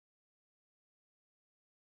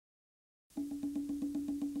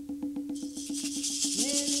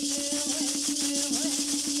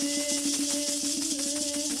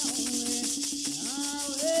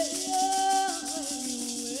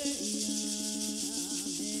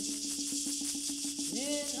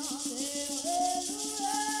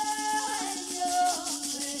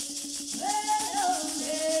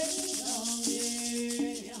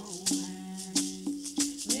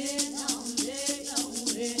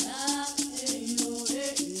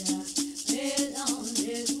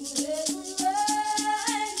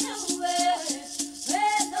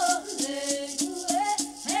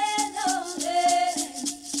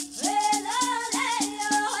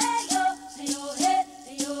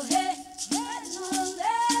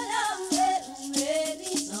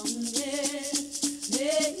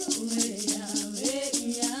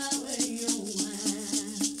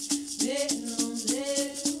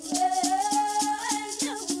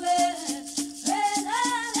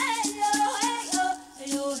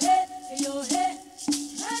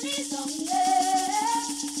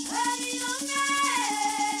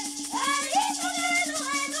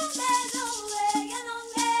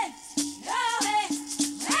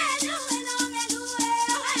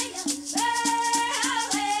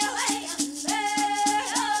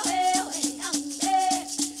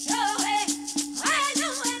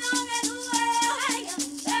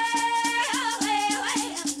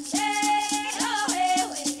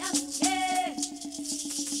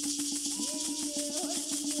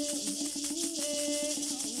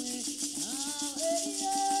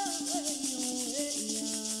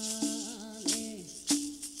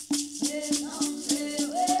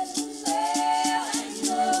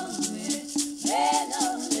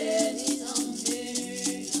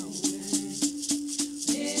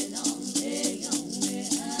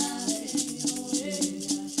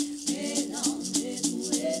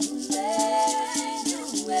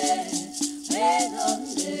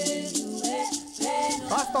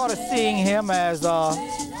I started seeing him as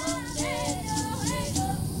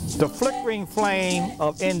the flickering flame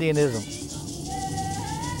of Indianism.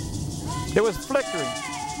 It was flickering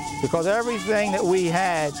because everything that we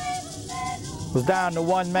had was down to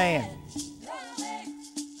one man.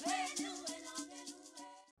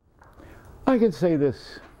 I can say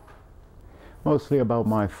this mostly about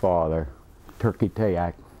my father, Turkey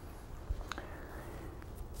Tayac.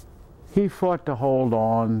 He fought to hold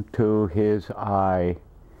on to his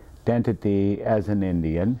identity as an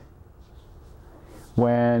Indian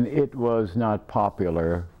when it was not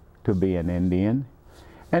popular to be an Indian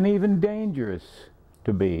and even dangerous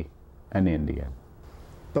to be an Indian.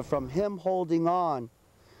 But from him holding on,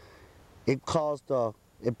 it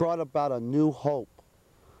brought about a new hope,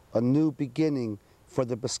 a new beginning for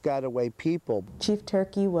the Piscataway people. Chief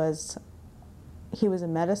Turkey was a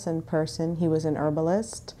medicine person, he was an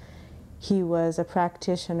herbalist, he was a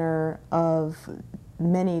practitioner of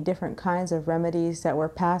many different kinds of remedies that were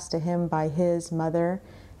passed to him by his mother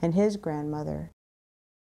and his grandmother.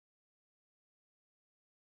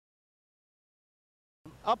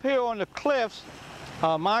 Up here on the cliffs,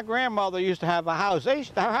 my grandmother used to have a house. Her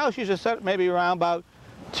house used to sit maybe around about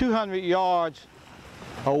 200 yards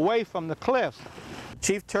away from the cliffs.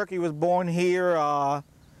 Chief Turkey was born here on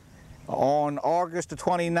August the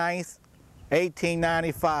 29th,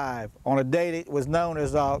 1895, on a day that was known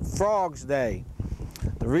as Frog's Day.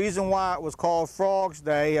 The reason why it was called Frog's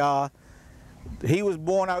Day, he was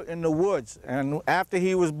born out in the woods, and after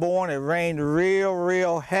he was born it rained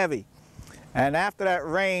real heavy. And after that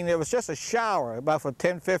rain, it was just a shower, about for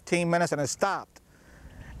 10-15 minutes, and it stopped.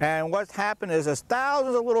 And what's happened is there's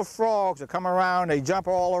thousands of little frogs that come around, they jump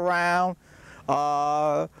all around,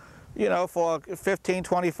 you know, for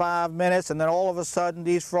 15-25 minutes, and then all of a sudden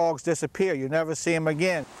these frogs disappear. You never see them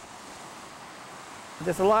again.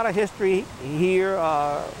 There's a lot of history here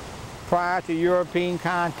prior to European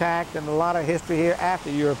contact, and a lot of history here after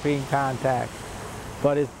European contact.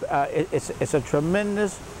 But it's a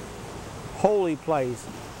tremendous holy place.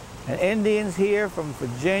 And Indians here from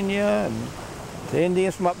Virginia, and the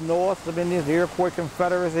Indians from up north, some Indians, the Iroquois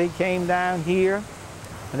Confederacy came down here,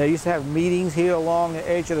 and they used to have meetings here along the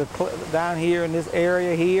edge of the cliff, down here in this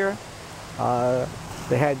area here.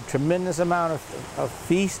 They had tremendous amount of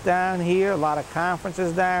feasts down here, a lot of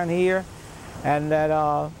conferences down here, and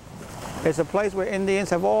that it's a place where Indians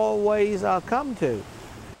have always come to.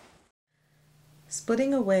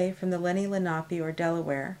 Splitting away from the Lenni Lenape or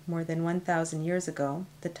Delaware more than 1,000 years ago,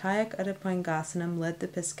 the Tayac Adapoingasanum led the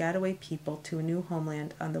Piscataway people to a new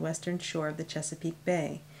homeland on the western shore of the Chesapeake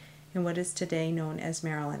Bay, in what is today known as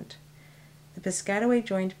Maryland. The Piscataway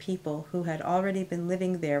joined people who had already been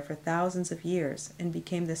living there for thousands of years and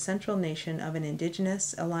became the central nation of an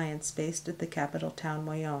indigenous alliance based at the capital town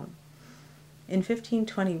Moyaone. In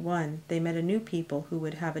 1521, they met a new people who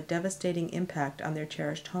would have a devastating impact on their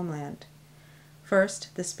cherished homeland.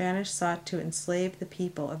 First, the Spanish sought to enslave the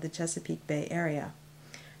people of the Chesapeake Bay area.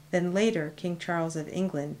 Then later, King Charles of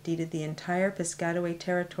England deeded the entire Piscataway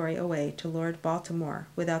territory away to Lord Baltimore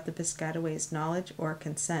without the Piscataways' knowledge or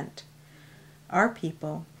consent. Our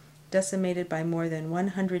people, decimated by more than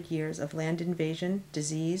 100 years of land invasion,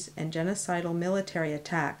 disease, and genocidal military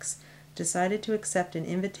attacks, decided to accept an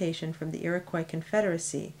invitation from the Iroquois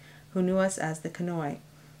Confederacy, who knew us as the Kanoi,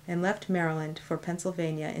 and left Maryland for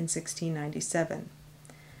Pennsylvania in 1697.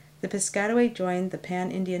 The Piscataway joined the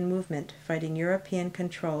Pan-Indian movement fighting European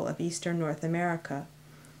control of eastern North America.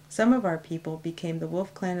 Some of our people became the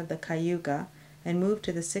Wolf Clan of the Cayuga and moved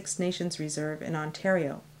to the Six Nations Reserve in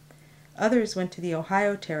Ontario. Others went to the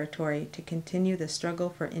Ohio Territory to continue the struggle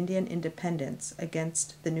for Indian independence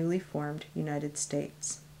against the newly formed United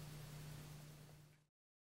States.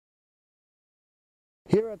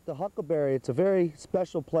 Here at the Huckleberry, it's a very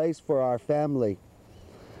special place for our family.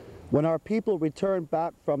 When our people returned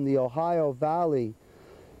back from the Ohio Valley,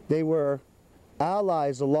 they were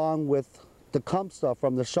allies along with the Tecumseh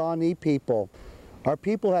from the Shawnee people. Our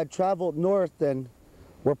people had traveled north and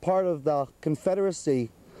were part of the Confederacy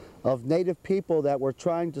of native people that were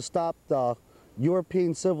trying to stop the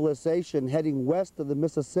European civilization heading west of the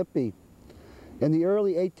Mississippi. In the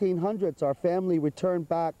early 1800s, our family returned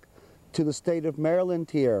back to the state of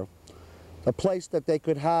Maryland here, a place that they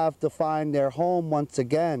could have to find their home once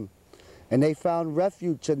again. And they found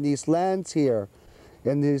refuge in these lands here,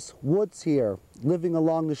 in these woods here, living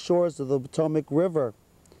along the shores of the Potomac River.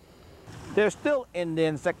 There's still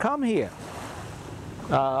Indians that come here,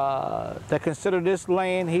 that consider this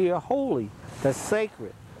land here holy, that's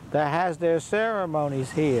sacred, that has their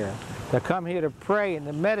ceremonies here, They come here to pray and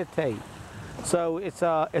to meditate. So it's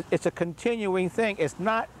a continuing thing. It's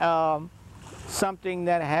not something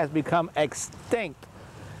that has become extinct.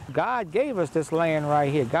 God gave us this land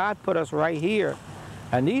right here. God put us right here.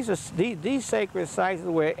 And these sacred sites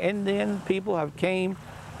where Indian people have came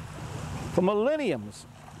for millenniums.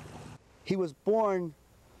 He was born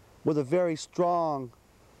with a very strong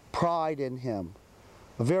pride in him,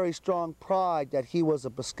 a very strong pride that he was a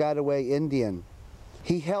Piscataway Indian.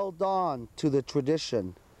 He held on to the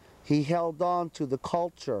tradition. He held on to the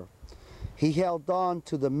culture. He held on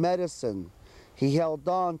to the medicine. He held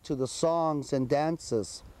on to the songs and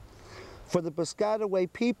dances. For the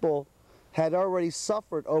Piscataway people had already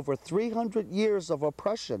suffered over 300 years of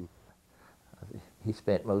oppression. He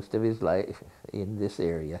spent most of his life in this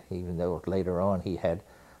area, even though later on he had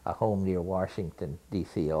a home near Washington,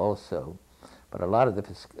 D.C. also. But a lot of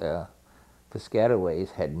the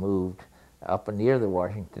Piscataways had moved up near the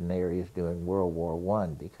Washington areas during World War I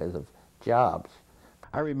because of jobs.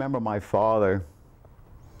 I remember my father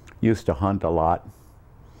used to hunt a lot,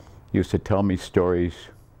 used to tell me stories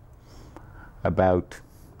about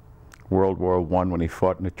World War I when he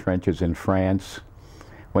fought in the trenches in France,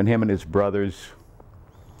 when him and his brothers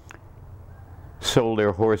sold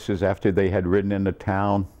their horses after they had ridden into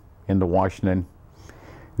town, into Washington,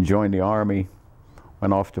 joined the army,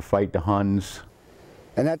 went off to fight the Huns.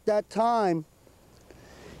 And at that time,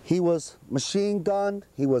 he was machine gunned,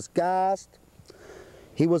 he was gassed,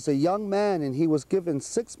 he was a young man and he was given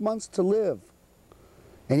 6 months to live.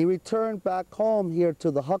 And he returned back home here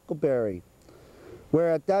to the Huckleberry, where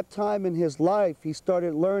at that time in his life he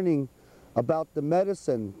started learning about the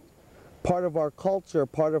medicine, part of our culture,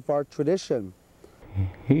 part of our tradition.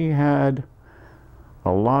 He had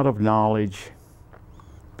a lot of knowledge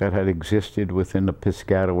that had existed within the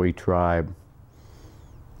Piscataway tribe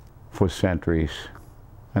for centuries,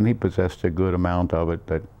 and he possessed a good amount of it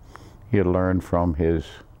that he had learned from his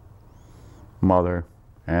mother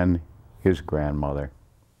and his grandmother.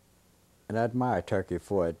 And I admire Turkey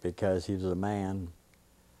for it because he was a man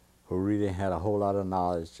who really had a whole lot of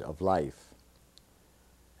knowledge of life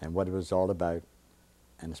and what it was all about,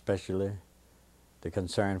 and especially the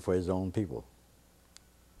concern for his own people.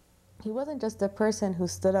 He wasn't just a person who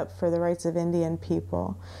stood up for the rights of Indian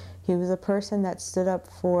people. He was a person that stood up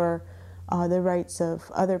for the rights of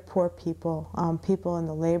other poor people, people in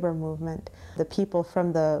the labor movement. The people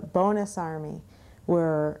from the bonus army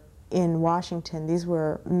were in Washington. These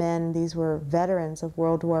were men, these were veterans of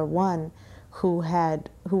World War I who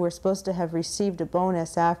were supposed to have received a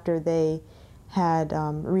bonus after they had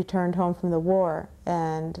returned home from the war,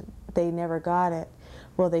 and they never got it.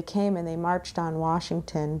 Well, they came and they marched on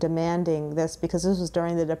Washington demanding this, because this was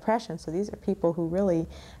during the Depression, so these are people who really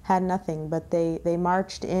had nothing, but they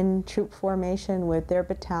marched in troop formation with their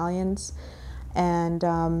battalions, and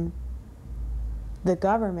the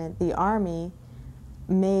government, the army,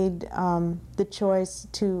 made the choice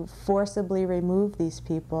to forcibly remove these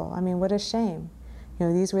people. I mean, what a shame. You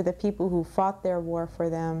know, these were the people who fought their war for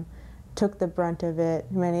them, took the brunt of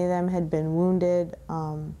it. Many of them had been wounded.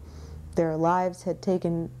 Their lives had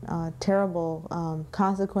taken terrible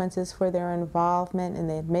consequences for their involvement, and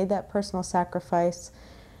they had made that personal sacrifice.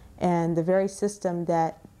 And the very system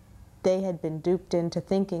that they had been duped into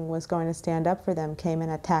thinking was going to stand up for them came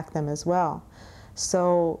and attacked them as well.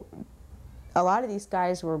 So a lot of these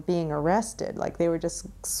guys were being arrested, like they were just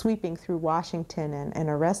sweeping through Washington and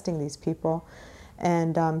arresting these people.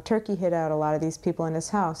 And Turkey hid out a lot of these people in his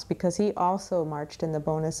house because he also marched in the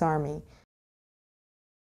bonus army.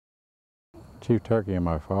 Chief Turkey and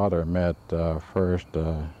my father met first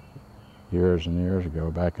years and years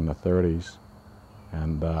ago, back in the 30s,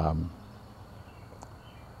 and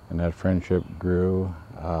that friendship grew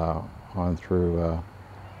on through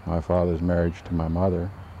my father's marriage to my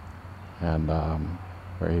mother, and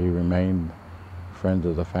where he remained friends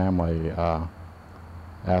of the family.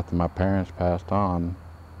 After my parents passed on,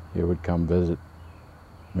 he would come visit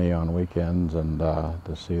me on weekends and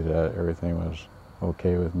to see that everything was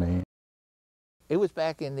okay with me. It was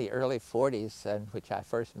back in the early 40s in which I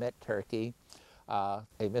first met Turkey. A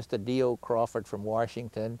Mr. D.O. Crawford from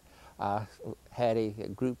Washington had a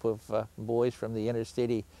group of boys from the inner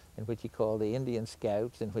city in which he called the Indian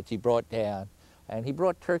Scouts, in which he brought down. And he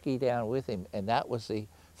brought Turkey down with him, and that was the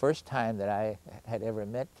first time that I had ever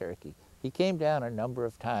met Turkey. He came down a number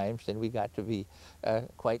of times, and we got to be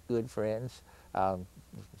quite good friends.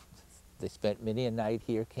 They spent many a night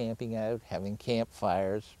here camping out, having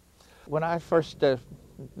campfires. When I first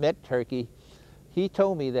met Turkey, he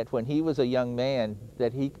told me that when he was a young man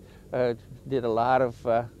that he did a lot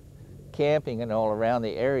of camping and all around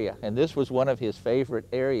the area, and this was one of his favorite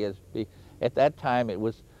areas. At that time it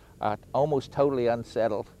was almost totally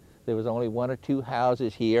unsettled. There was only 1 or 2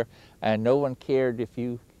 houses here, and no one cared if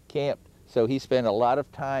you camped. So he spent a lot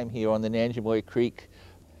of time here on the Nanjemoy Creek.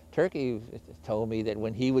 Turkey told me that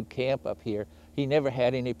when he would camp up here, he never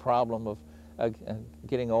had any problem of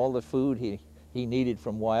getting all the food he needed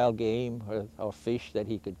from wild game or fish that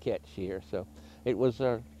he could catch here. So it was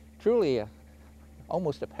truly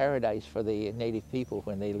almost a paradise for the native people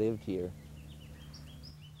when they lived here.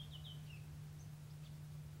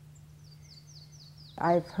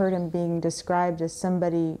 I've heard him being described as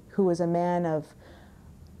somebody who was a man of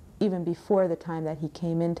even before the time that he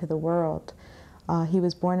came into the world. He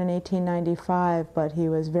was born in 1895, but he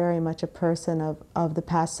was very much a person of the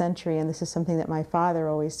past century, and this is something that my father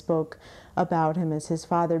always spoke about him, as his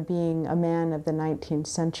father being a man of the 19th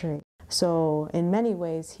century. So in many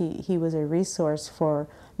ways he was a resource for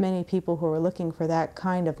many people who were looking for that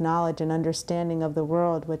kind of knowledge and understanding of the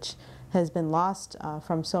world, which has been lost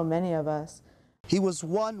from so many of us. He was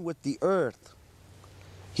one with the earth.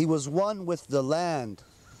 He was one with the land,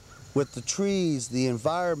 with the trees, the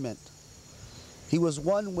environment. He was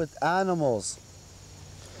one with animals.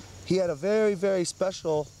 He had a very, very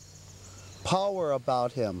special power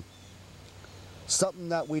about him, something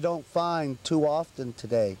that we don't find too often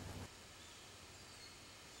today.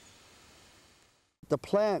 The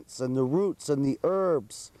plants and the roots and the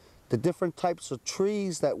herbs, the different types of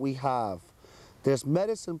trees that we have, there's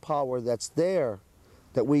medicine power that's there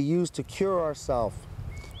that we use to cure ourselves.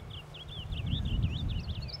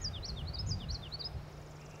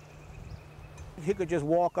 He could just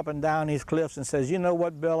walk up and down these cliffs and says, you know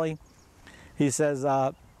what, Billy? He says,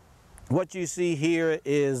 what you see here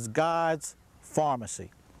is God's pharmacy.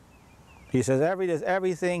 He says, there's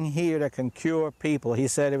everything here that can cure people. He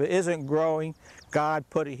said, if it isn't growing, God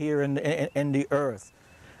put it here in the earth.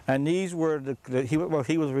 And these were what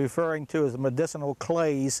he was referring to as the medicinal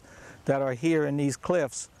clays that are here in these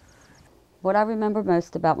cliffs. What I remember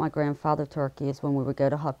most about my grandfather Turkey is when we would go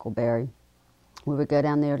to Huckleberry. We would go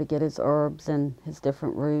down there to get his herbs and his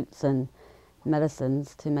different roots and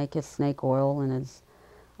medicines to make his snake oil and his,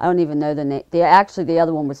 I don't even know the name. Actually, the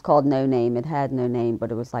other one was called No Name. It had no name,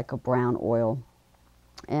 but it was like a brown oil.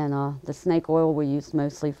 And the snake oil we used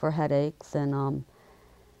mostly for headaches and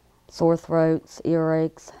sore throats,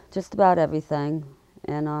 earaches, just about everything.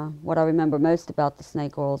 And what I remember most about the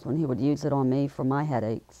snake oil is when he would use it on me for my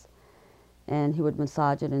headaches. And he would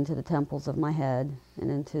massage it into the temples of my head and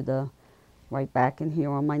into the right back in here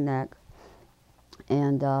on my neck.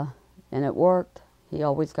 And it worked. He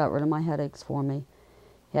always got rid of my headaches for me.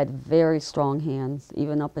 He had very strong hands,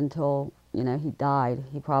 even up until, you know, he died.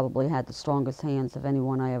 He probably had the strongest hands of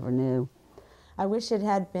anyone I ever knew. I wish it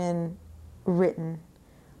had been written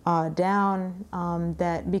down,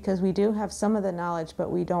 that because we do have some of the knowledge, but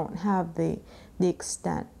we don't have the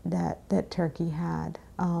extent that Turkey had.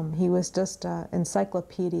 He was just an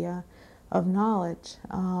encyclopedia of knowledge.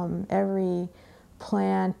 Every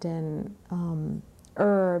plant and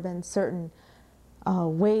herb and certain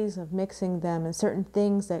ways of mixing them and certain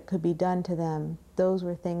things that could be done to them, those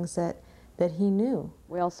were things that he knew.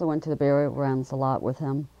 We also went to the burial grounds a lot with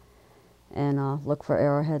him and look for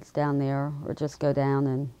arrowheads down there or just go down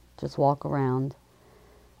and just walk around.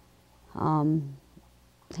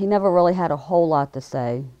 He never really had a whole lot to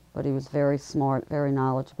say, but he was very smart, very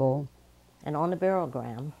knowledgeable. And on the burial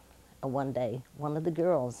ground, one day, one of the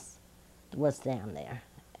girls was down there,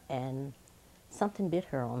 and something bit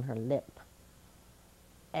her on her lip.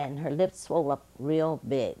 And her lip swelled up real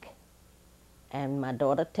big. And my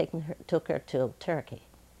daughter took her to Turkey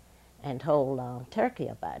and told Turkey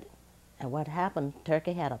about it. And what happened,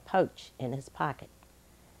 Turkey had a pouch in his pocket.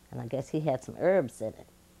 And I guess he had some herbs in it.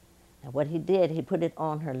 And what he did, he put it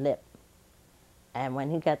on her lip. And when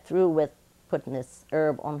he got through with putting this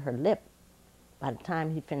herb on her lip, by the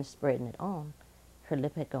time he finished spreading it on, her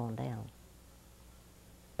lip had gone down.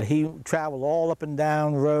 He traveled all up and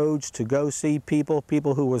down roads to go see people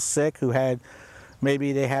who were sick, who had,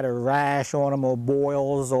 maybe they had a rash on them or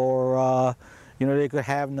boils, or you know, they could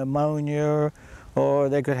have pneumonia, or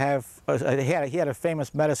they could have, he had a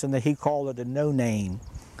famous medicine that he called it the No Name,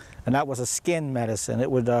 and that was a skin medicine. It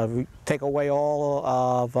would take away all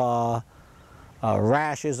of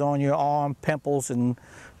rashes on your arm, pimples, and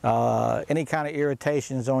any kind of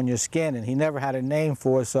irritations on your skin, and he never had a name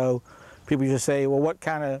for it, so people just say, well,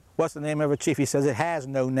 what's the name of a chief? He says it has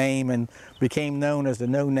no name and became known as the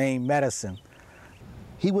No Name medicine.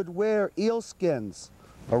 He would wear eel skins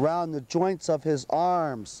around the joints of his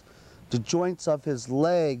arms, the joints of his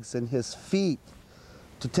legs and his feet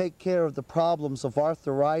to take care of the problems of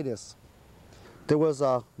arthritis. there was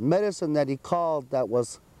a medicine that he called that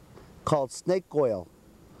was called snake oil.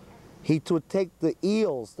 He would take the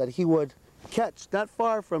eels that he would catch not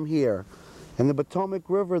far from here in the Potomac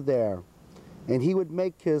River there, and he would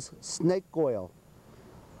make his snake oil,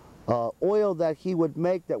 oil that he would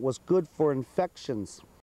make that was good for infections.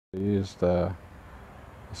 He used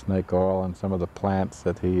snake oil and some of the plants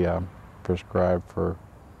that he prescribed for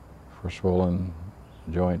swollen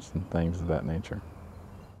joints and things of that nature.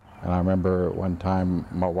 And I remember one time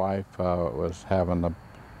my wife was having a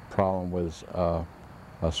problem with a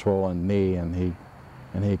swollen knee, and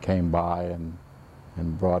he came by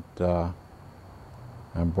and brought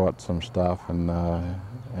some stuff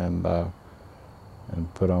and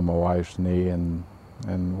put on my wife's knee, and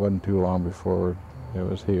wasn't too long before it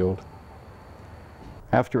was healed.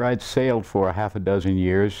 After I'd sailed for a half a dozen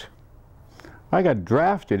years, I got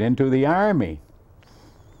drafted into the Army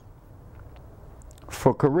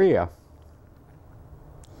for Korea.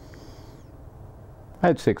 I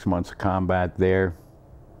had 6 months of combat there.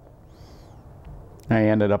 I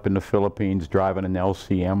ended up in the Philippines driving an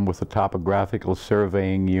LCM with a topographical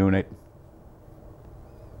surveying unit.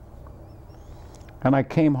 And I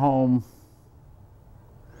came home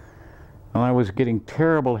and I was getting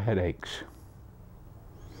terrible headaches.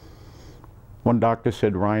 One doctor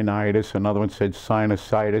said rhinitis, another one said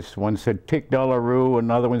sinusitis, one said tic douloureux,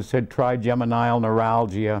 another one said trigeminal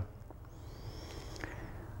neuralgia.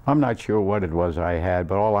 I'm not sure what it was I had,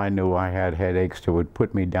 but all I knew, I had headaches that would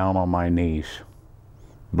put me down on my knees,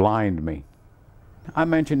 blind me. I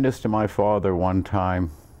mentioned this to my father one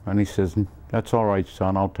time, and he says, "That's all right,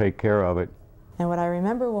 son, I'll take care of it." And what I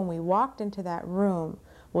remember when we walked into that room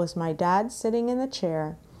was my dad sitting in the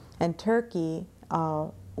chair and Turkey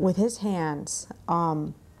with his hands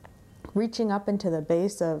reaching up into the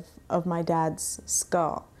base of my dad's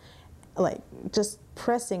skull, like just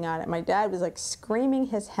pressing on it. My dad was like screaming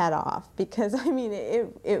his head off because, I mean,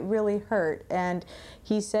 it really hurt. And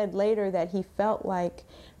he said later that he felt like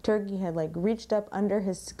Turkey had like reached up under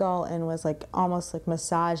his skull and was like almost like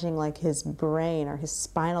massaging like his brain or his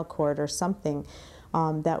spinal cord or something.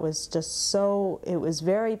 That was just so, it was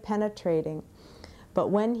very penetrating. But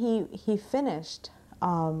when he finished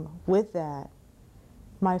with that,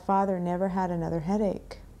 my father never had another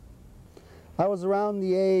headache. I was around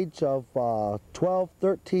the age of 12,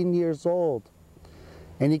 13 years old,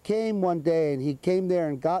 and he came one day, and he came there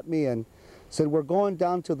and got me and said, "We're going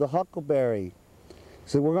down to the Huckleberry." He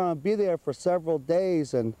said, "We're going to be there for several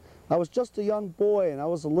days," and I was just a young boy, and I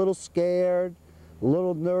was a little scared, a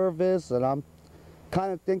little nervous, and I'm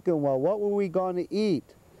kind of thinking, well, what were we going to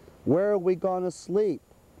eat? Where are we going to sleep?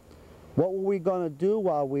 What were we going to do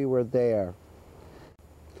while we were there?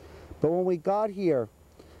 But when we got here,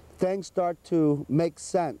 things start to make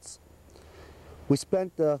sense. We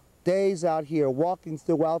spent the days out here walking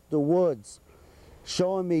throughout the woods,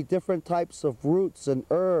 showing me different types of roots and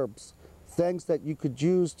herbs, things that you could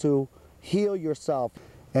use to heal yourself.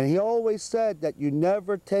 And he always said that you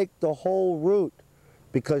never take the whole root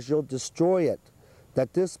because you'll destroy it.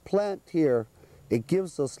 That this plant here, it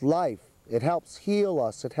gives us life. It helps heal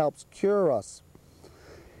us. It helps cure us.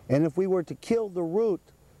 And if we were to kill the root,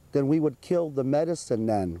 then we would kill the medicine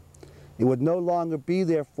then. It would no longer be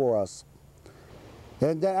there for us.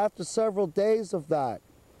 And then after several days of that,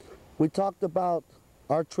 we talked about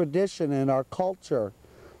our tradition and our culture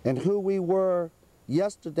and who we were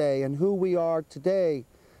yesterday and who we are today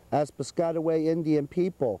as Piscataway Indian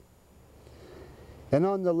people. And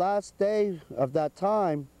on the last day of that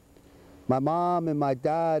time, my mom and my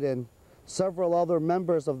dad and several other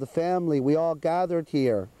members of the family, we all gathered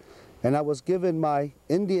here, and I was given my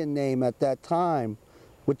Indian name at that time,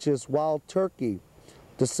 which is Wild Turkey,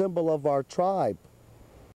 the symbol of our tribe.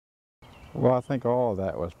 Well, I think all of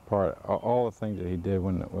that was all the things that he did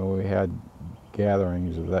when we had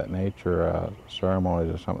gatherings of that nature,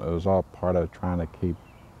 ceremonies or something, it was all part of trying to keep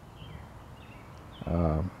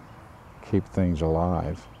things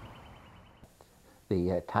alive.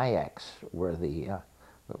 The Tayacs were the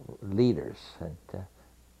leaders, and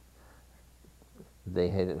they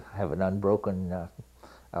have an unbroken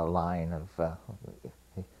line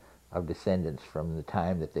of descendants from the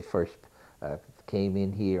time that they first came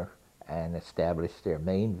in here and established their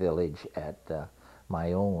main village at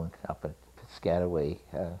Moyaone up in Piscataway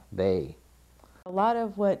Bay. A lot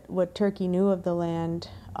of what Turkey knew of the land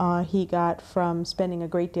he got from spending a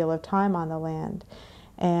great deal of time on the land.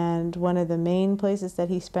 And one of the main places that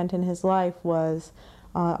he spent in his life was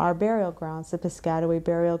our burial grounds, the Piscataway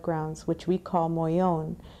burial grounds, which we call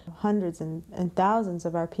Moyaone. Hundreds and thousands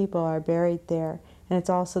of our people are buried there, and it's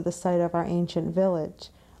also the site of our ancient village.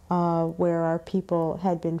 where our people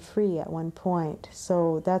had been free at one point.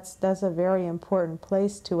 So that's a very important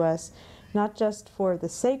place to us, not just for the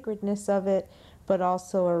sacredness of it, but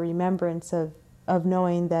also a remembrance of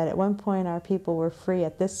knowing that at one point our people were free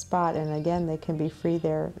at this spot, and again they can be free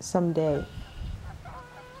there someday.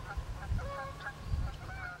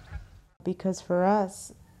 Because for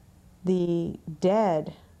us, the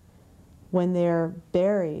dead, when they're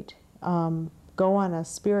buried, go on a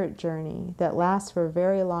spirit journey that lasts for a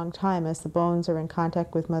very long time as the bones are in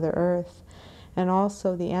contact with Mother Earth. And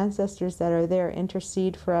also the ancestors that are there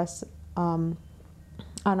intercede for us on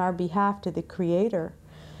our behalf to the Creator.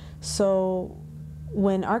 So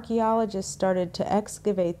when archaeologists started to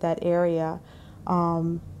excavate that area,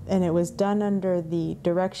 and it was done under the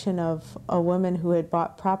direction of a woman who had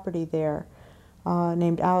bought property there,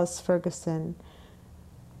 named Alice Ferguson,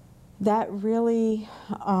 that really,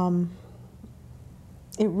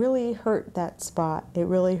 it really hurt that spot. It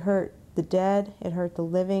really hurt the dead, it hurt the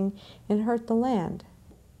living, and it hurt the land.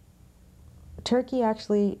 Turkey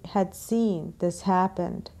actually had seen this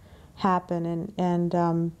happen,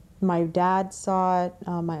 and my dad saw it,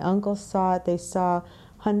 my uncle saw it. They saw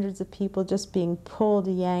hundreds of people just being pulled,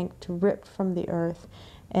 yanked, ripped from the earth.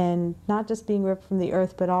 And not just being ripped from the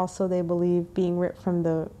earth, but also they believe being ripped from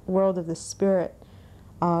the world of the spirit,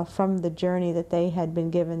 from the journey that they had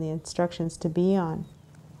been given the instructions to be on.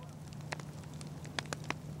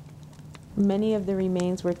 Many of the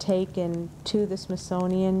remains were taken to the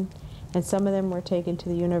Smithsonian, and some of them were taken to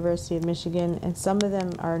the University of Michigan, and some of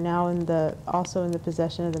them are now also in the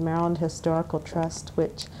possession of the Maryland Historical Trust,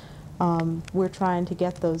 which we're trying to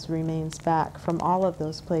get those remains back from all of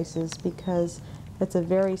those places, because it's a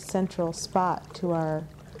very central spot to our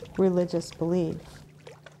religious belief.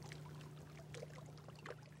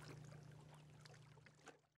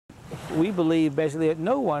 We believe basically that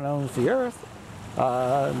no one owns the earth.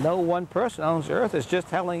 No one person owns the earth. It's just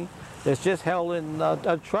held in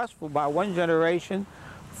a trust by one generation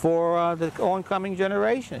for the oncoming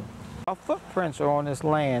generation. Our footprints are on this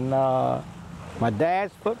land. My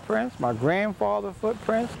dad's footprints, my grandfather's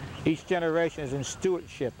footprints. Each generation is in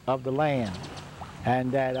stewardship of the land,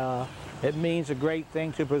 and that it means a great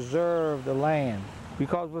thing to preserve the land.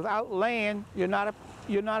 Because without land, you're not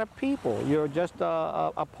a people. You're just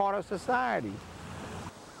a part of society.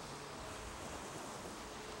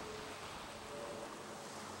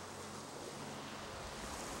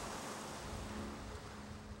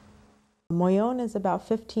 Moyaone is about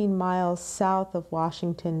 15 miles south of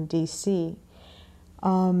Washington, D.C.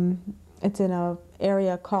 It's in an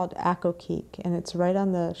area called Accokeek, and it's right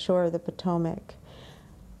on the shore of the Potomac.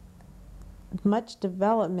 Much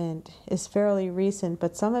development is fairly recent,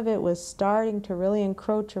 but some of it was starting to really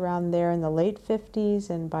encroach around there in the late 50s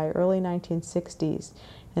and by early 1960s.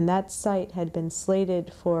 And that site had been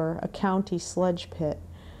slated for a county sludge pit.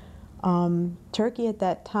 Turkey at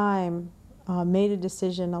that time made a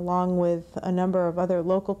decision, along with a number of other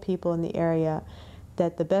local people in the area,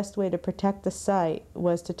 that the best way to protect the site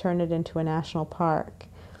was to turn it into a national park.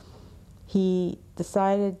 He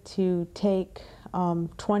decided to take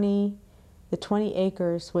the 20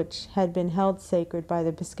 acres which had been held sacred by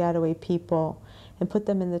the Piscataway people and put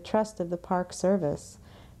them in the trust of the Park Service.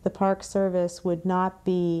 The Park Service would not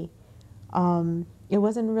be, it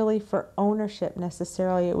wasn't really for ownership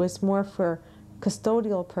necessarily, it was more for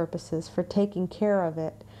custodial purposes, for taking care of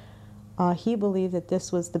it. He believed that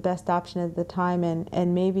this was the best option at the time,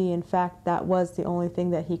 and maybe in fact that was the only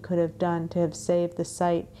thing that he could have done to have saved the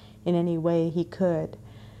site in any way he could.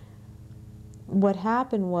 What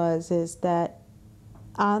happened is that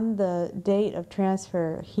on the date of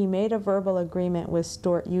transfer, he made a verbal agreement with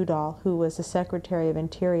Stuart Udall, who was the Secretary of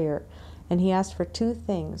Interior, and he asked for two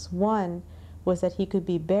things. One was that he could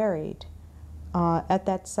be buried at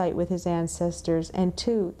that site with his ancestors, and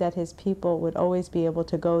two, that his people would always be able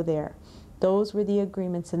to go there. Those were the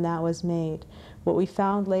agreements, and that was made. What we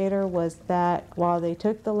found later was that while they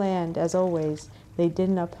took the land, as always, they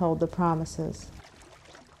didn't uphold the promises.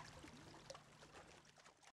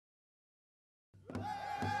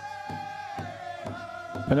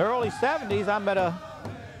 In the early 70s, I met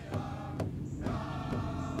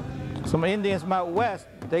some Indians from out west.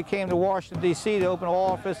 They came to Washington, D.C. to open an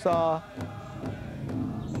office for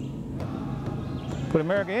the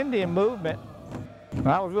American Indian movement. And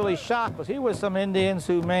I was really shocked, because here were some Indians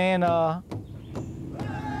who, man,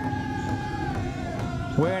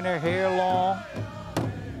 wearing their hair long,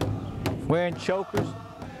 wearing chokers,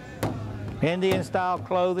 Indian-style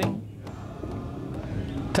clothing,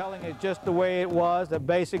 telling it just the way it was, that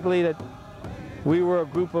basically that we were a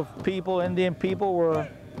group of people, Indian people were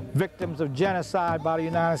victims of genocide by the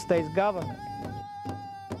United States government.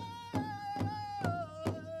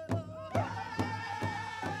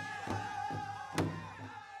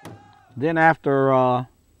 Then after I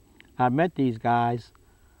met these guys,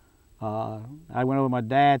 I went over to my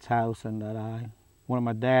dad's house and that I wanted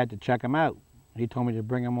my dad to check them out. He told me to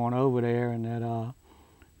bring him on over there and that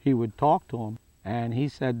he would talk to him. And he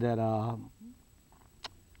said that,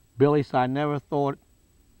 Billy said, I never thought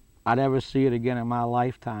I'd ever see it again in my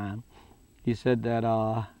lifetime. He said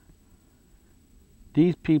that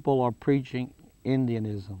these people are preaching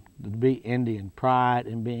Indianism, to be Indian, pride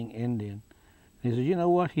in being Indian. And he says, you know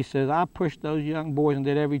what? He says, I pushed those young boys and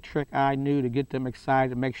did every trick I knew to get them excited,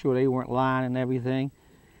 to make sure they weren't lying and everything.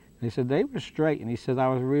 And he said, they were straight. And he says, I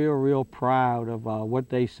was real, real proud of what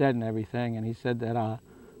they said and everything. And he said that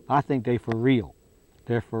I think they for real.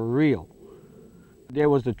 They're for real. There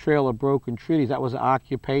was the Trail of Broken Treaties. That was the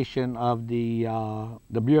occupation of the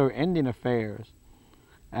Bureau of Indian Affairs.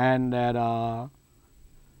 And that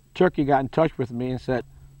Turkey got in touch with me and said,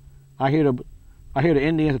 I hear the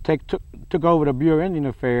Indians took over the Bureau of Indian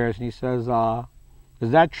Affairs. And he says,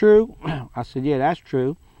 is that true? I said, yeah, that's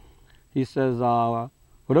true. He says, were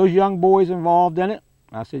those young boys involved in it?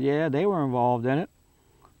 I said, yeah, they were involved in it.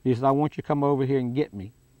 He said, I want you to come over here and get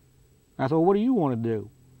me. I said, well, what do you want to do?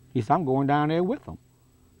 He said, I'm going down there with them.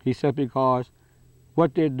 He said, because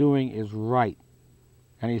what they're doing is right.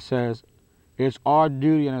 And he says, it's our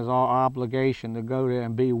duty and it's our obligation to go there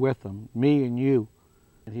and be with them, me and you.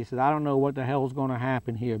 And he said, I don't know what the hell's going to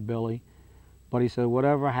happen here, Billy, but he said,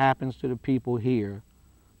 whatever happens to the people here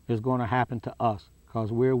is going to happen to us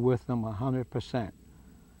because we're with them 100%.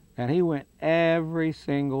 And he went every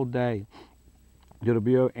single day to the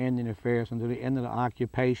Bureau of Indian Affairs until the end of the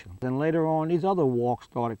occupation. Then later on, these other walks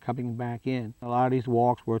started coming back in. A lot of these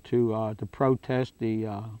walks were to protest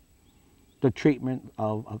the treatment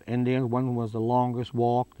of Indians. One was the longest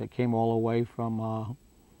walk that came all the way from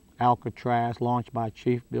Alcatraz, launched by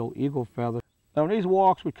Chief Bill Eaglefeather. Now, when these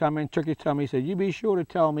walks would come in, Turkey told me, he said, you be sure to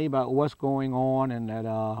tell me about what's going on and that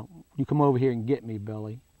you come over here and get me,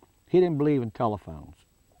 Billy. He didn't believe in telephones.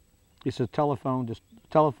 He said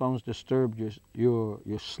telephones disturbed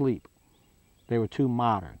your sleep. They were too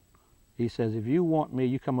modern. He says, if you want me,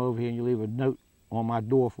 you come over here and you leave a note on my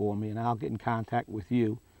door for me and I'll get in contact with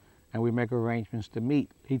you and we make arrangements to meet.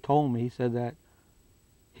 He told me, he said that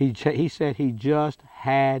he said he just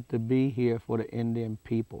had to be here for the Indian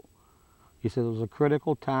people. He said it was a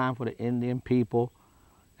critical time for the Indian people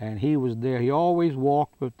and he was there. He always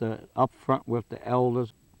walked up front with the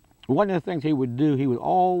elders. One of the things he would do, he would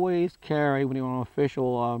always carry, when he went on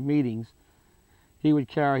official meetings, he would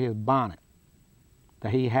carry his bonnet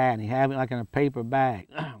that he had, and he had it like in a paper bag,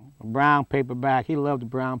 a brown paper bag. He loved the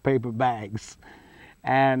brown paper bags.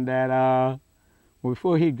 And that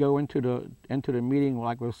before he'd go into the meeting,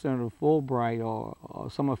 like with Senator Fulbright or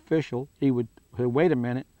some official, he would say, wait a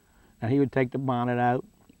minute, and he would take the bonnet out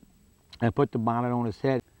and put the bonnet on his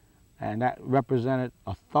head. And that represented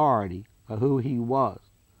authority of who he was.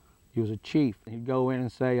 He was a chief. He'd go in and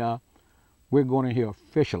say, we're going in here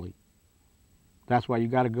officially. That's why you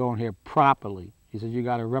got to go in here properly. He says, you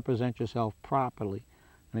got to represent yourself properly.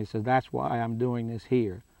 And he says, that's why I'm doing this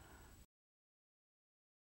here.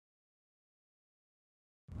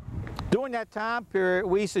 During that time period,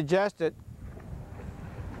 we suggested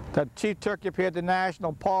that Chief Turkey appear at the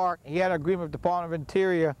National Park. He had an agreement with the Department of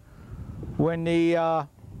Interior when the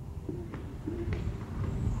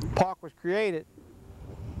park was created,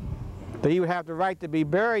 that he would have the right to be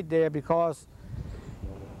buried there because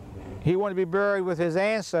he wanted to be buried with his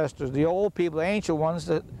ancestors, the old people, the ancient ones.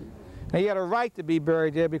 And he had a right to be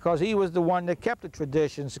buried there because he was the one that kept the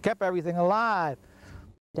traditions, kept everything alive.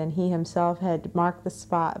 And he himself had marked the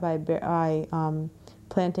spot by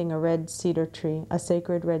planting a red cedar tree, a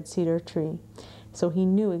sacred red cedar tree. So he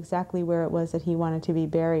knew exactly where it was that he wanted to be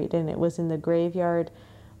buried, and it was in the graveyard,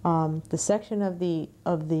 the section of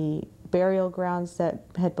the burial grounds that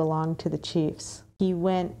had belonged to the chiefs. He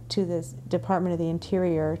went to the Department of the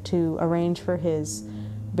Interior to arrange for his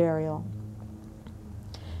burial.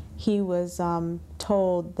 He was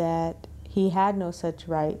told that he had no such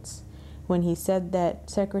rights. When he said that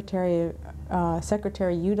Secretary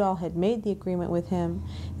Udall had made the agreement with him,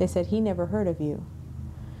 they said, he never heard of you.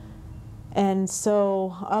 And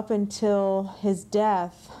so up until his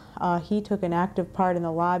death, he took an active part in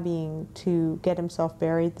the lobbying to get himself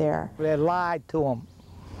buried there. They lied to him,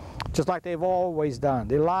 just like they've always done.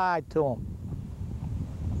 They lied to him.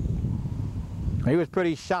 He was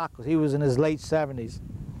pretty shocked because he was in his late 70s.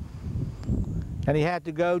 And he had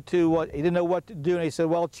to go to he didn't know what to do, and he said,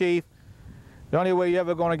 well, Chief, the only way you're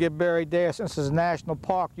ever going to get buried there, since it's a national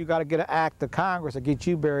park, you got to get an act of Congress to get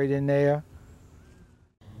you buried in there.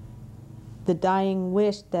 the dying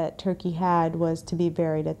wish that Turkey had was to be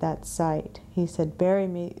buried at that site. He said, "Bury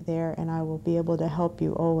me there and I will be able to help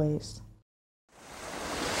you always."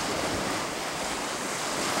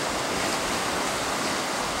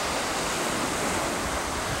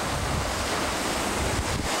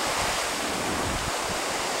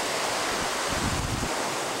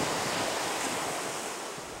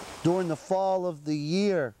 During the fall of the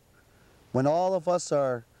year, when all of us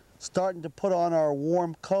are starting to put on our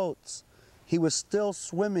warm coats, he was still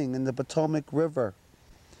swimming in the Potomac River.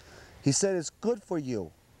 He said, "It's good for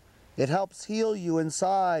you. It helps heal you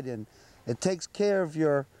inside, and it takes care of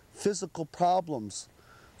your physical problems,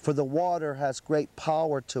 for the water has great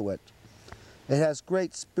power to it. It has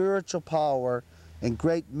great spiritual power and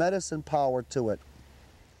great medicine power to it."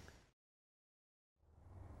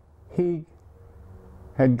 He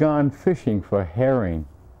had gone fishing for herring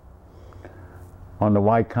on the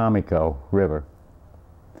Waikamico River,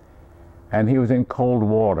 and he was in cold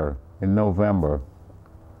water in November,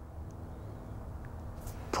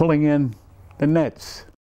 pulling in the nets.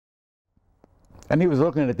 And he was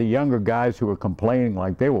looking at the younger guys who were complaining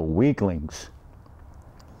like they were weaklings.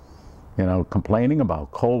 You know, complaining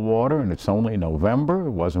about cold water, and it's only November,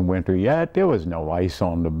 it wasn't winter yet, there was no ice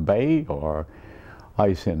on the bay or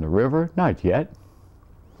ice in the river, not yet.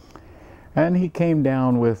 And he came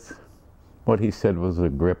down with what he said was a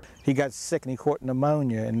grip. He got sick and he caught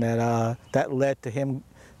pneumonia, and that led to him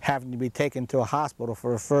having to be taken to a hospital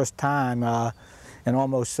for the first time in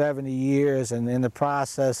almost 70 years, and in the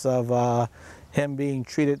process of him being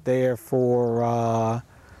treated there for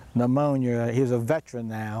pneumonia, he was a veteran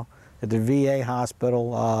now. At the VA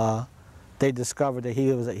hospital, they discovered that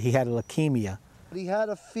he had leukemia. He had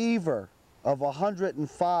a fever of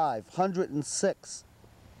 105, 106.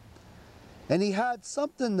 And he had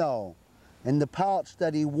something, though, in the pouch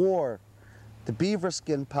that he wore, the beaver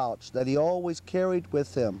skin pouch that he always carried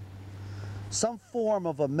with him. Some form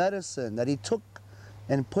of a medicine that he took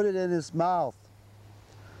and put it in his mouth.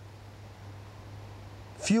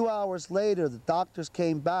 A few hours later, the doctors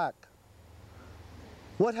came back.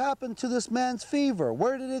 "What happened to this man's fever?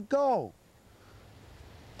 Where did it go?"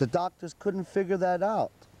 The doctors couldn't figure that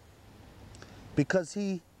out, because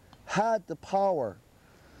he had the power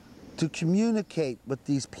to communicate with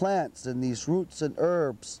these plants and these roots and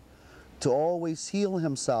herbs to always heal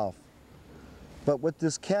himself. But with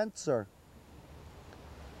this cancer,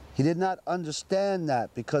 he did not understand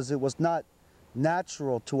that, because it was not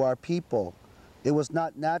natural to our people. It was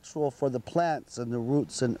not natural for the plants and the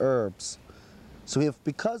roots and herbs. So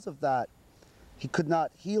because of that, he could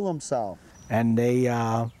not heal himself. And they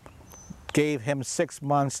gave him 6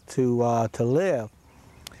 months to live.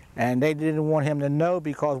 And they didn't want him to know,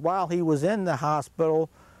 because while he was in the hospital,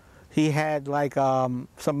 he had like some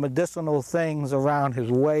medicinal things around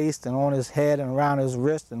his waist and on his head and around his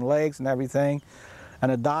wrists and legs and everything.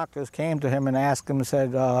 And the doctors came to him and asked him and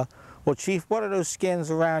said, "Well, Chief, what are those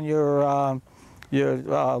skins around your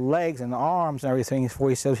legs and arms and everything for?"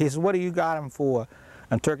 He says, "What do you got them for?"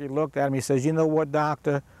 And Turkey looked at him. He says, "You know what,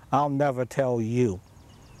 doctor? I'll never tell you."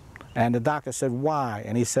 And the doctor said, "Why?"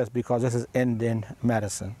 And he says, "Because this is Indian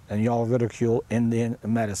medicine, and y'all ridicule Indian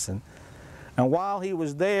medicine." And while he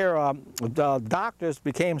was there, the doctors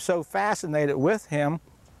became so fascinated with him,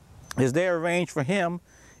 as they arranged for him,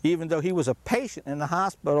 even though he was a patient in the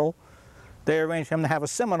hospital, they arranged for him to have a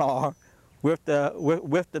seminar with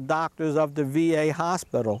the doctors of the VA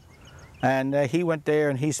hospital. And he went there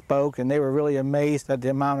and he spoke, and they were really amazed at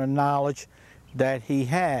the amount of knowledge that he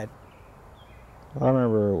had. I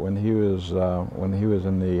remember when he was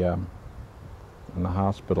in the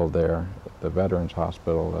hospital there, the Veterans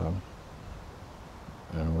Hospital,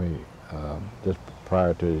 and we just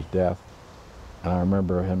prior to his death, and I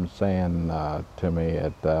remember him saying to me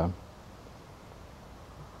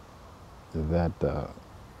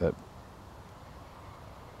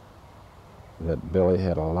that Billy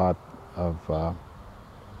had a lot of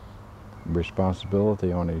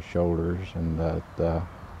responsibility on his shoulders, and that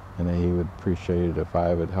he would appreciate it if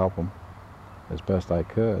I would help him as best I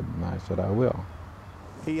could. And I said, "I will."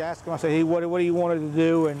 He asked him, I said, what he wanted to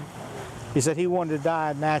do, and he said he wanted to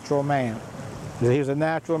die a natural man. He said he was a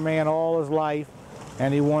natural man all his life,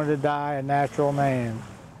 and he wanted to die a natural man.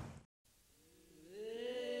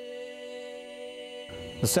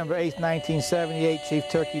 December 8th, 1978, Chief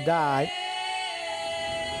Turkey died.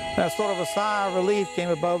 And sort of a sigh of relief came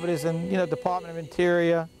above it, and Department of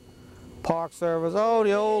Interior, Park Service, "Oh,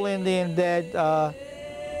 the old Indian dead,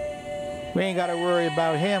 we ain't got to worry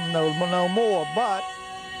about him no more." But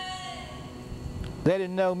they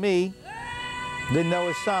didn't know me, didn't know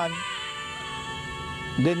his son,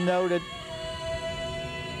 didn't know that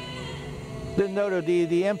Didn't know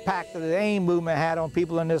the impact that the AIM movement had on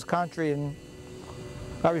people in this country, and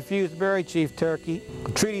I refused to bury Chief Turkey.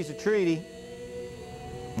 A treaty's a treaty.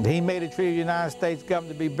 He made a treaty with the United States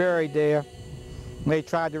government to be buried there. And they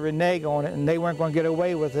tried to renege on it, and they weren't going to get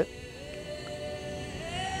away with it.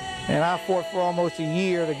 And I fought for almost a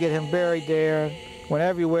year to get him buried there. Went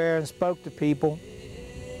everywhere and spoke to people.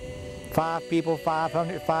 5 people,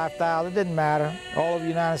 500, 5,000, it didn't matter. All over the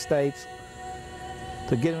United States.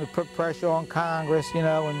 To get him to put pressure on Congress, you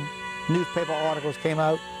know, and newspaper articles came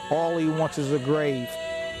out, all he wants is a grave.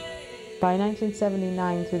 By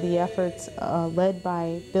 1979, through the efforts led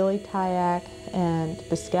by Billy Tayac and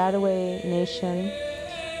Piscataway Nation,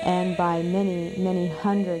 and by many, many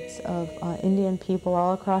hundreds of Indian people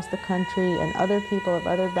all across the country and other people of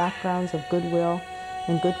other backgrounds of goodwill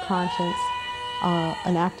and good conscience,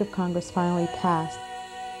 an act of Congress finally passed.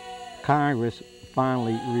 Congress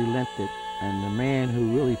finally relented, and the man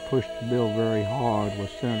who really pushed the bill very hard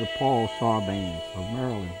was Senator Paul Sarbanes of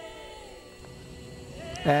Maryland.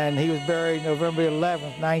 And he was buried November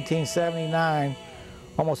 11th, 1979,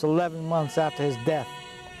 almost 11 months after his death.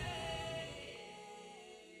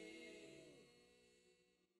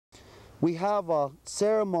 We have a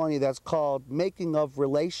ceremony that's called making of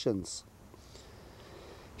relations.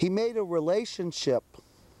 He made a relationship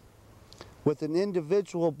with an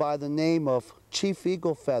individual by the name of Chief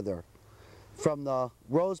Eagle Feather from the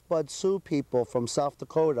Rosebud Sioux people from South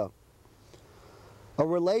Dakota. A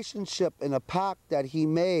relationship and a pact that he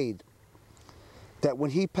made, that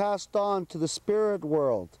when he passed on to the spirit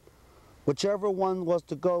world, whichever one was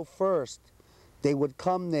to go first, they would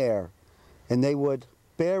come there and they would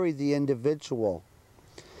bury the individual.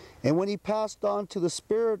 And when he passed on to the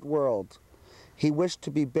spirit world, he wished to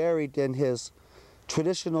be buried in his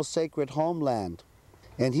traditional sacred homeland.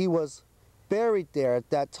 And he was buried there at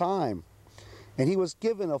that time. And he was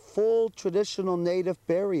given a full traditional native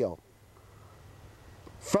burial.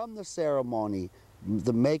 From the ceremony,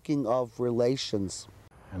 the making of relations.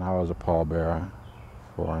 And I was a pallbearer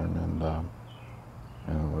for him,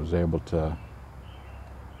 and was able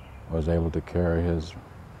to carry his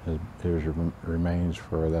remains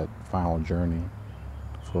for that final journey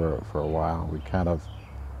for a while. We kind of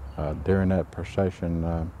during that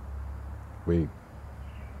procession we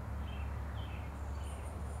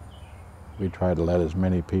tried to let as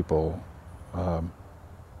many people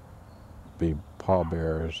be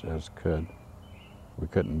pallbearers as could. We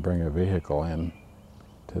couldn't bring a vehicle in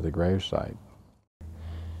to the gravesite.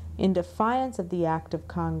 In defiance of the act of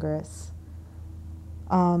Congress,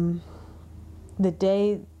 the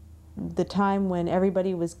time when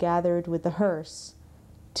everybody was gathered with the hearse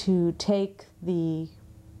to take the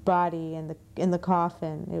body in the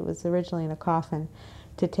coffin, it was originally in a coffin,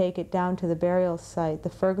 to take it down to the burial site, the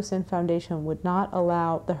Ferguson Foundation would not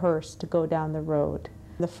allow the hearse to go down the road.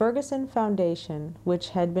 The Ferguson Foundation, which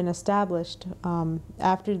had been established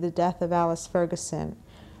after the death of Alice Ferguson,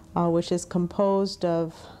 which is composed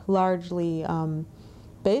of largely,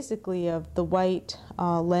 basically of the white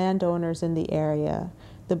landowners in the area,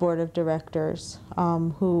 the board of directors,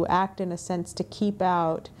 who act in a sense to keep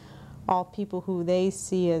out all people who they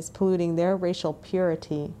see as polluting their racial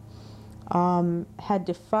purity, had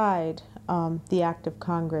defied the act of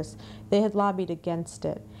Congress. They had lobbied against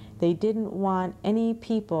it. They didn't want any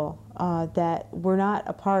people that were not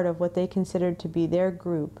a part of what they considered to be their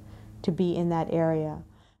group to be in that area.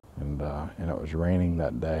 And it was raining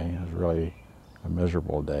that day. It was really a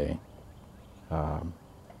miserable day. But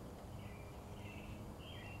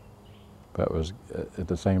it was at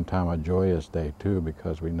the same time a joyous day too,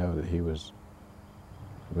 because we know that he was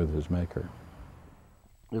with his Maker.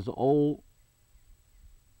 There's an old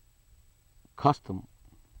custom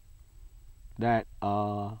that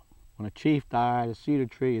when a chief died, a cedar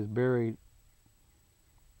tree is buried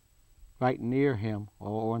right near him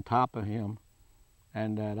or on top of him,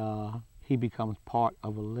 and that he becomes part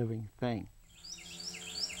of a living thing.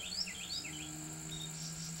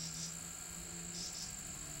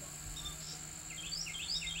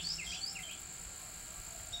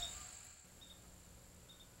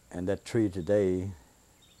 And that tree today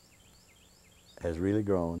has really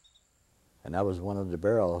grown. And I was one of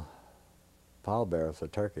the pallbearers for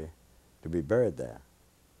Turkey to be buried there.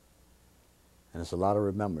 And it's a lot of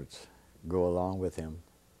remembrance go along with him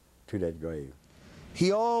to that grave.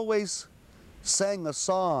 He always sang a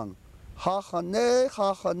song, ha-ha-ne,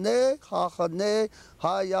 ha-ha-ne, ha-ha-ne,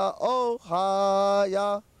 ha-ya, oh,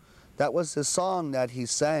 ha-ya. That was his song that he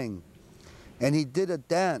sang. And he did a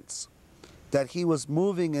dance that he was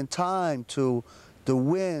moving in time to the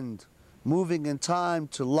wind, moving in time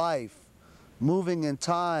to life, moving in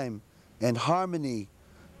time and harmony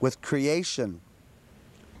with creation.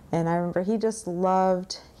 And I remember he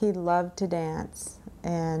loved to dance.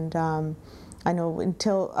 And I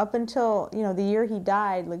know up until, you know, the year he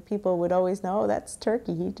died, like people would always know, oh, that's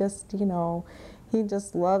Turkey. He just, you know, he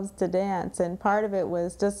just loves to dance. And part of it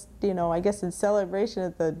was just, you know, I guess in celebration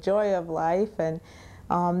of the joy of life. And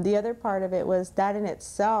the other part of it was that in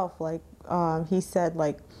itself, like he said,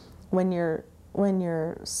 like when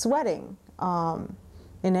you're sweating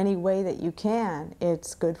in any way that you can,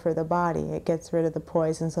 it's good for the body. It gets rid of the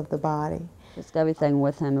poisons of the body. Just everything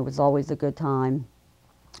with him, it was always a good time.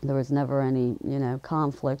 There was never any, you know,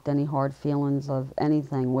 conflict, any hard feelings of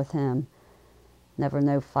anything with him. Never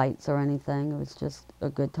no fights or anything. It was just a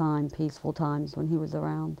good time, peaceful times when he was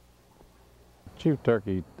around. Chief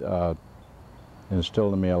Turkey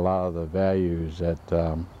instilled in me a lot of the values that,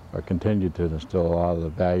 or continued to instill a lot of the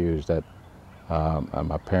values that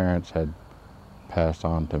my parents had passed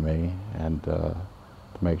on to me, and to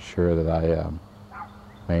make sure that I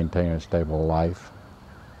maintain a stable life.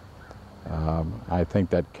 I think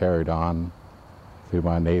that carried on through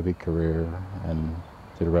my Navy career and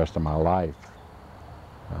through the rest of my life.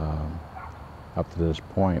 Up to this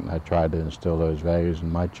point, I tried to instill those values in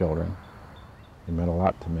my children. It meant a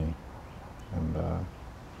lot to me.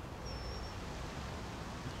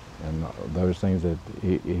 And those things that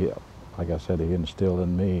he, like I said, he instilled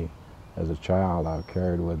in me as a child, I've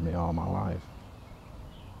carried with me all my life.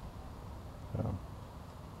 So.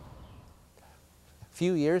 A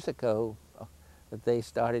few years ago, they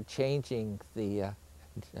started changing the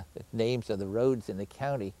names of the roads in the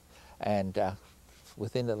county, and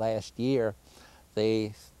within the last year,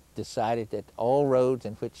 they decided that all roads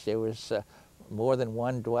in which there was more than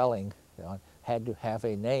one dwelling had to have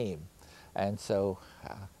a name. And so,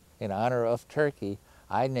 in honor of Turkey,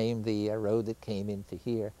 I named the road that came into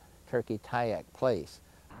here Turkey Tayac Place.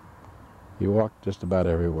 He walked just about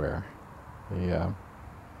everywhere. I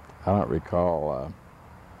don't recall,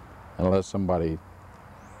 unless somebody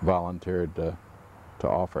volunteered to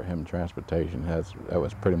offer him transportation. That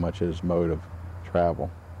was pretty much his mode of travel,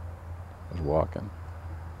 was walking.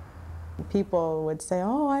 People would say,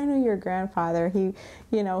 oh, I knew your grandfather. He,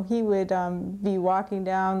 you know, he would be walking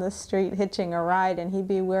down the street hitching a ride, and he'd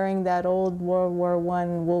be wearing that old World War I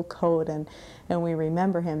wool coat, and we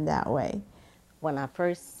remember him that way. When I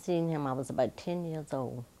first seen him, I was about 10 years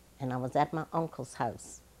old, and I was at my uncle's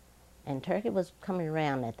house. And Turkey was coming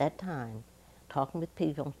around at that time, talking with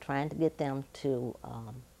people, trying to get them to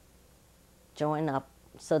join up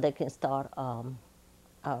so they can start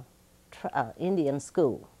Indian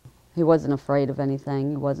school. He wasn't afraid of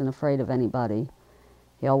anything. He wasn't afraid of anybody.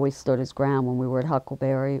 He always stood his ground when we were at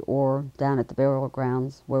Huckleberry or down at the burial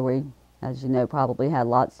grounds, where we, as you know, probably had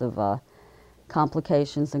lots of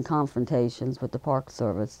complications and confrontations with the Park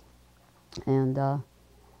Service. And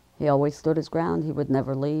he always stood his ground. He would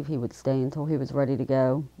never leave. He would stay until he was ready to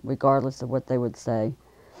go, regardless of what they would say.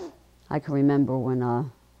 I can remember when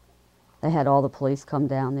they had all the police come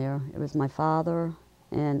down there. It was my father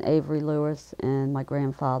and Avery Lewis and my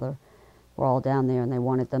grandfather were all down there, and they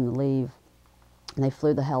wanted them to leave. And they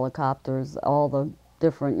flew the helicopters. All the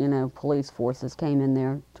different, you know, police forces came in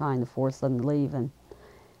there trying to force them to leave, and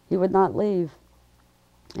he would not leave.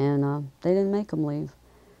 And they didn't make him leave.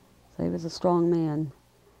 So he was a strong man.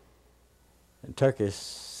 And Turkey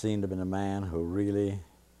seemed to have been a man who really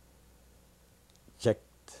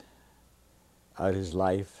checked out his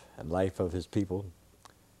life and life of his people,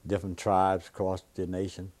 different tribes across the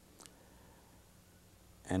nation,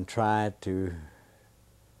 and tried to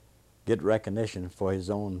get recognition for his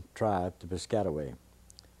own tribe, the Piscataway.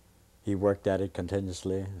 He worked at it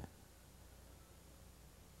continuously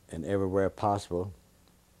and everywhere possible.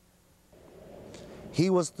 He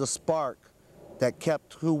was the spark that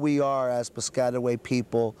kept who we are as Piscataway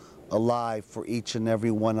people alive for each and every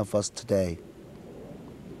one of us today.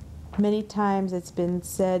 Many times it's been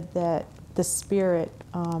said that the spirit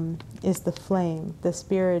is the flame. The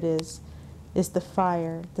spirit is the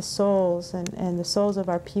fire. The souls and the souls of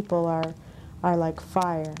our people are like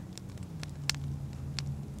fire.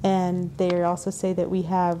 And they also say that we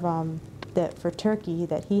have that for Turkey,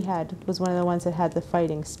 that he was one of the ones that had the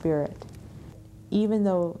fighting spirit. Even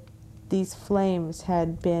though these flames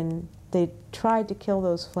they tried to kill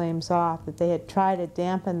those flames off, that they had tried to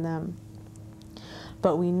dampen them,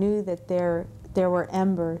 but we knew that there were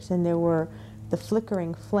embers, and there were the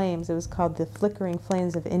flickering flames. It was called the flickering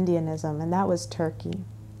flames of Indianism, and that was Turkey.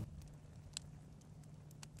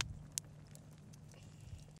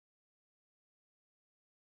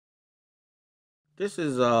 This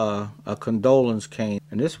is a condolence cane,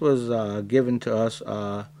 and this was given to us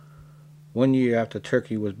 1 year after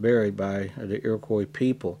Turkey was buried by the Iroquois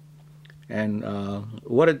people. And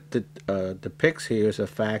what it depicts here is the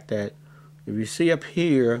fact that if you see up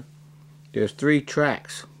here, there's 3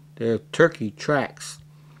 tracks. They're Turkey tracks.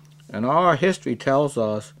 And our history tells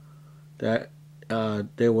us that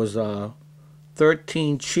there was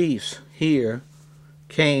 13 chiefs here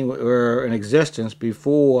were in existence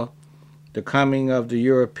before the coming of the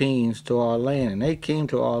Europeans to our land. And they came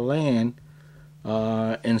to our land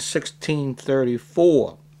in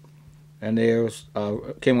 1634. And they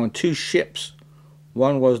came on 2 ships.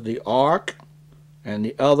 One was the Ark, and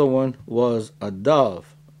the other one was a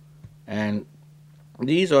dove. And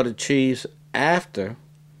these are the chiefs after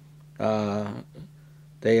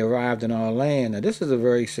they arrived in our land. Now, this is a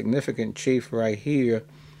very significant chief right here,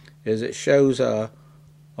 as it shows a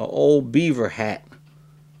old beaver hat,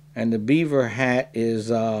 and the beaver hat is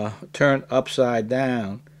turned upside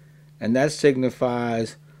down, and that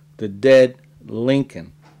signifies the dead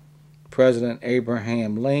Lincoln, President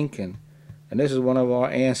Abraham Lincoln. And this is one of our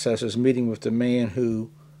ancestors meeting with the man who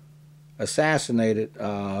assassinated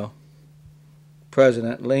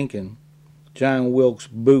President Lincoln, John Wilkes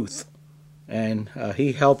Booth. And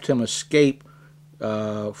he helped him escape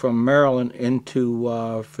from Maryland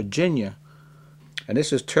into Virginia. And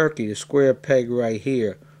this is Turkey, the square peg right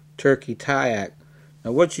here, Turkey Tayac.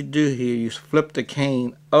 Now what you do here, you flip the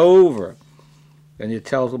cane over, and you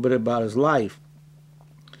tell us a little bit about his life.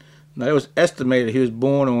 Now it was estimated he was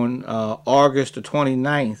born on August the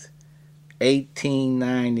 29th,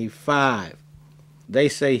 1895. They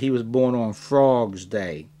say he was born on Frog's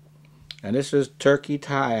Day. And this is Turkey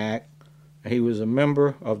Tayac. He was a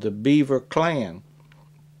member of the Beaver Clan.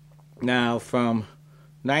 Now from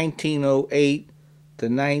 1908 to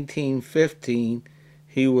 1915,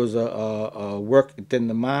 he was worked in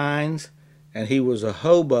the mines, and he was a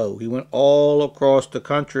hobo. He went all across the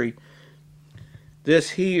country. This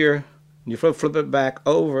here, you flip it back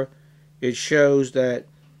over, it shows that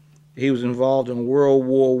he was involved in World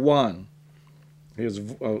War I. He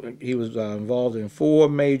was involved in 4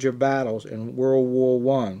 major battles in World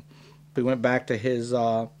War I. He went back to his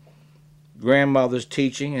grandmother's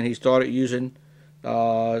teaching, and he started using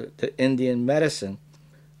the Indian medicine.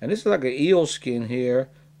 And this is like an eel skin here.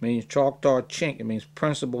 It means Choctaw Chink. It means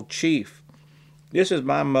principal chief. This is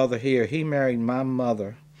my mother here. He married my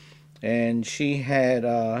mother, and she had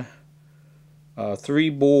 3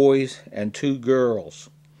 boys and 2 girls.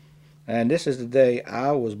 And this is the day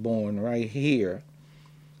I was born right here.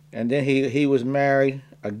 And then he was married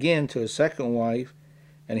again to his second wife,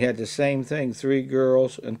 and he had the same thing, 3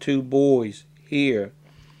 girls and 2 boys here.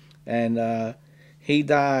 And he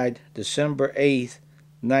died December 8th,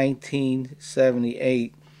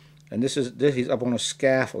 1978. And this he's up on a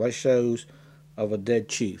scaffold. That shows of a dead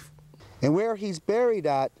chief. And where he's buried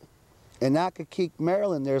at, in Accokeek,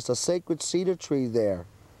 Maryland, there's a sacred cedar tree there.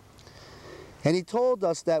 And he told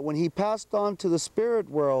us that when he passed on to the spirit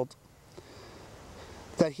world,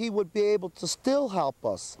 that he would be able to still help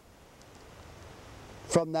us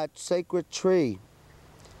from that sacred tree.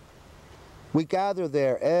 We gather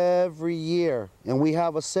there every year, and we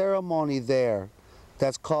have a ceremony there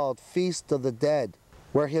that's called Feast of the Dead,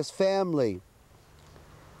 where his family,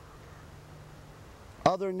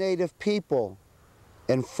 other native people,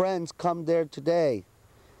 and friends come there today.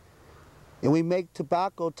 And we make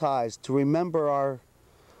tobacco ties to remember our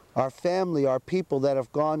family, our people that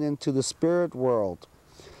have gone into the spirit world.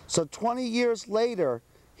 So 20 years later,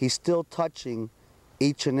 he's still touching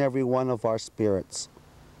each and every one of our spirits.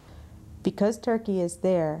 Because Turkey is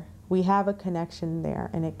there, we have a connection there,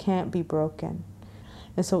 and it can't be broken.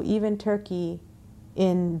 And so even Turkey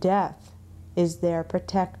in death is there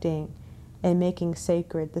protecting and making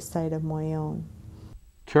sacred the site of Moyaone.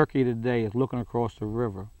 Turkey today is looking across the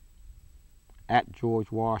river at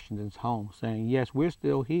George Washington's home, saying, yes, we're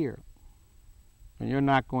still here, and you're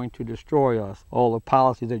not going to destroy us. All the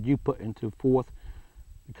policies that you put into forth,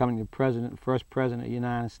 becoming the president, first president of the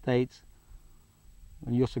United States,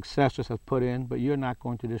 and your successors have put in, but you're not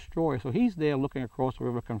going to destroy us. So he's there looking across the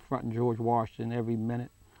river, confronting George Washington every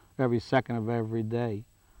minute, every second of every day.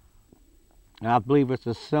 And I believe it's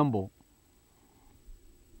a symbol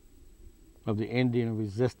of the Indian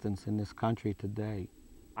resistance in this country today.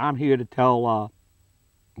 I'm here to tell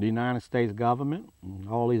the United States government and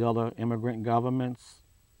all these other immigrant governments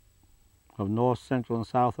of North, Central, and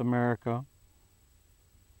South America,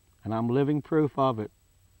 and I'm living proof of it,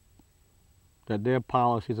 that their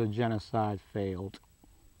policies of genocide failed.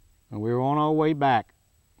 And we're on our way back,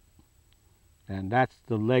 and that's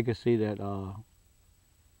the legacy that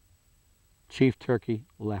Chief Turkey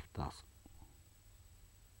left us.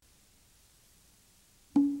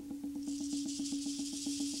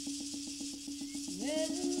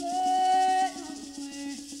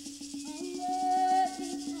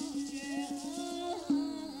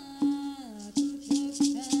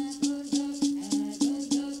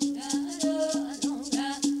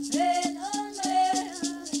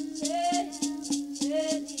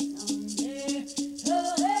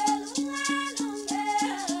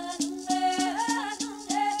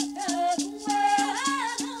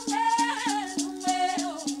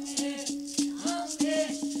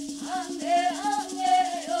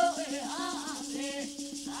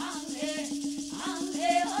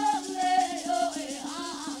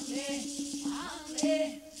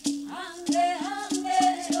 Yeah.